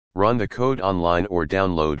Run the code online or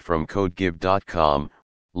download from codegive.com,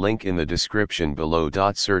 link in the description below.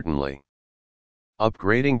 Certainly.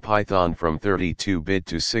 Upgrading Python from 32-bit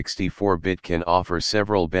to 64-bit can offer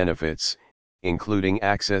several benefits, including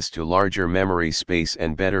access to larger memory space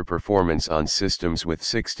and better performance on systems with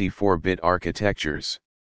 64-bit architectures.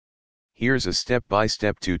 Here's a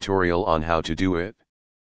step-by-step tutorial on how to do it.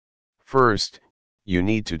 First, you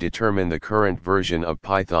need to determine the current version of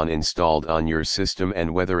Python installed on your system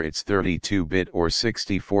and whether it's 32-bit or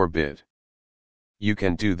 64-bit. You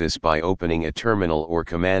can do this by opening a terminal or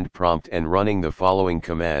command prompt and running the following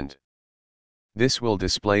command. This will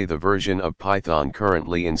display the version of Python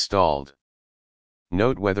currently installed.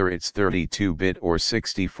 Note whether it's 32-bit or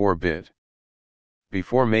 64-bit.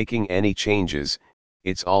 Before making any changes,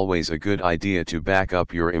 it's always a good idea to back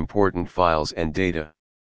up your important files and data.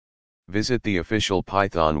 Visit the official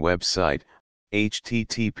Python website,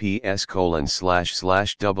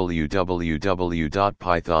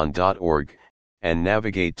 https://www.python.org, and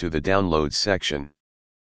navigate to the Downloads section.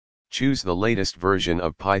 Choose the latest version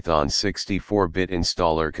of Python 64-bit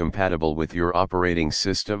installer compatible with your operating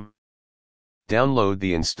system. Download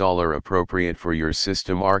the installer appropriate for your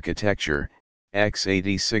system architecture,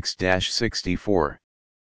 x86-64.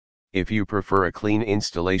 If you prefer a clean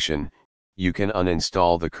installation, you can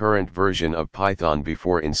uninstall the current version of Python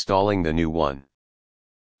before installing the new one.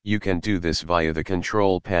 You can do this via the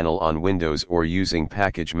control panel on Windows or using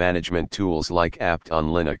package management tools like apt on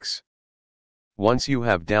Linux. Once you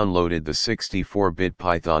have downloaded the 64-bit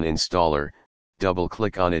Python installer,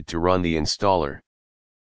 double-click on it to run the installer.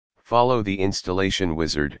 Follow the installation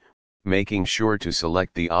wizard, making sure to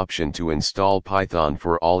select the option to install Python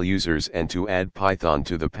for all users and to add Python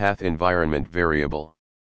to the path environment variable.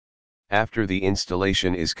 After the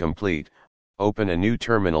installation is complete, open a new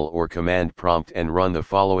terminal or command prompt and run the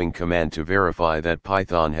following command to verify that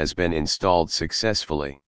Python has been installed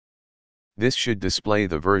successfully. This should display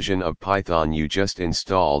the version of Python you just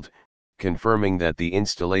installed, confirming that the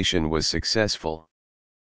installation was successful.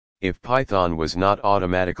 If Python was not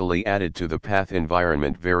automatically added to the path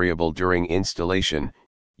environment variable during installation,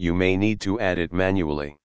 you may need to add it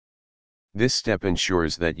manually. This step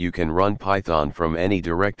ensures that you can run Python from any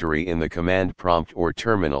directory in the command prompt or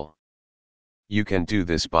terminal. You can do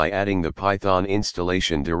this by adding the Python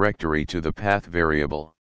installation directory to the path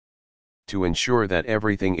variable. To ensure that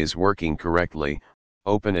everything is working correctly,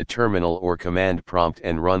 open a terminal or command prompt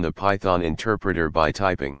and run the Python interpreter by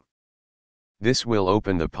typing. This will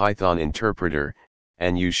open the Python interpreter,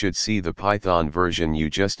 and you should see the Python version you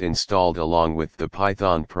just installed along with the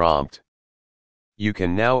Python prompt. You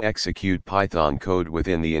can now execute Python code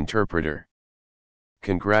within the interpreter.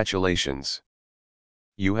 Congratulations!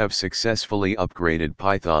 You have successfully upgraded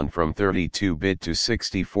Python from 32-bit to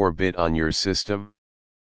 64-bit on your system.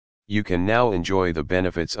 You can now enjoy the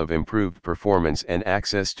benefits of improved performance and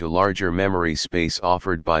access to larger memory space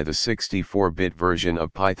offered by the 64-bit version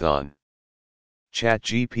of Python.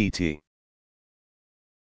 ChatGPT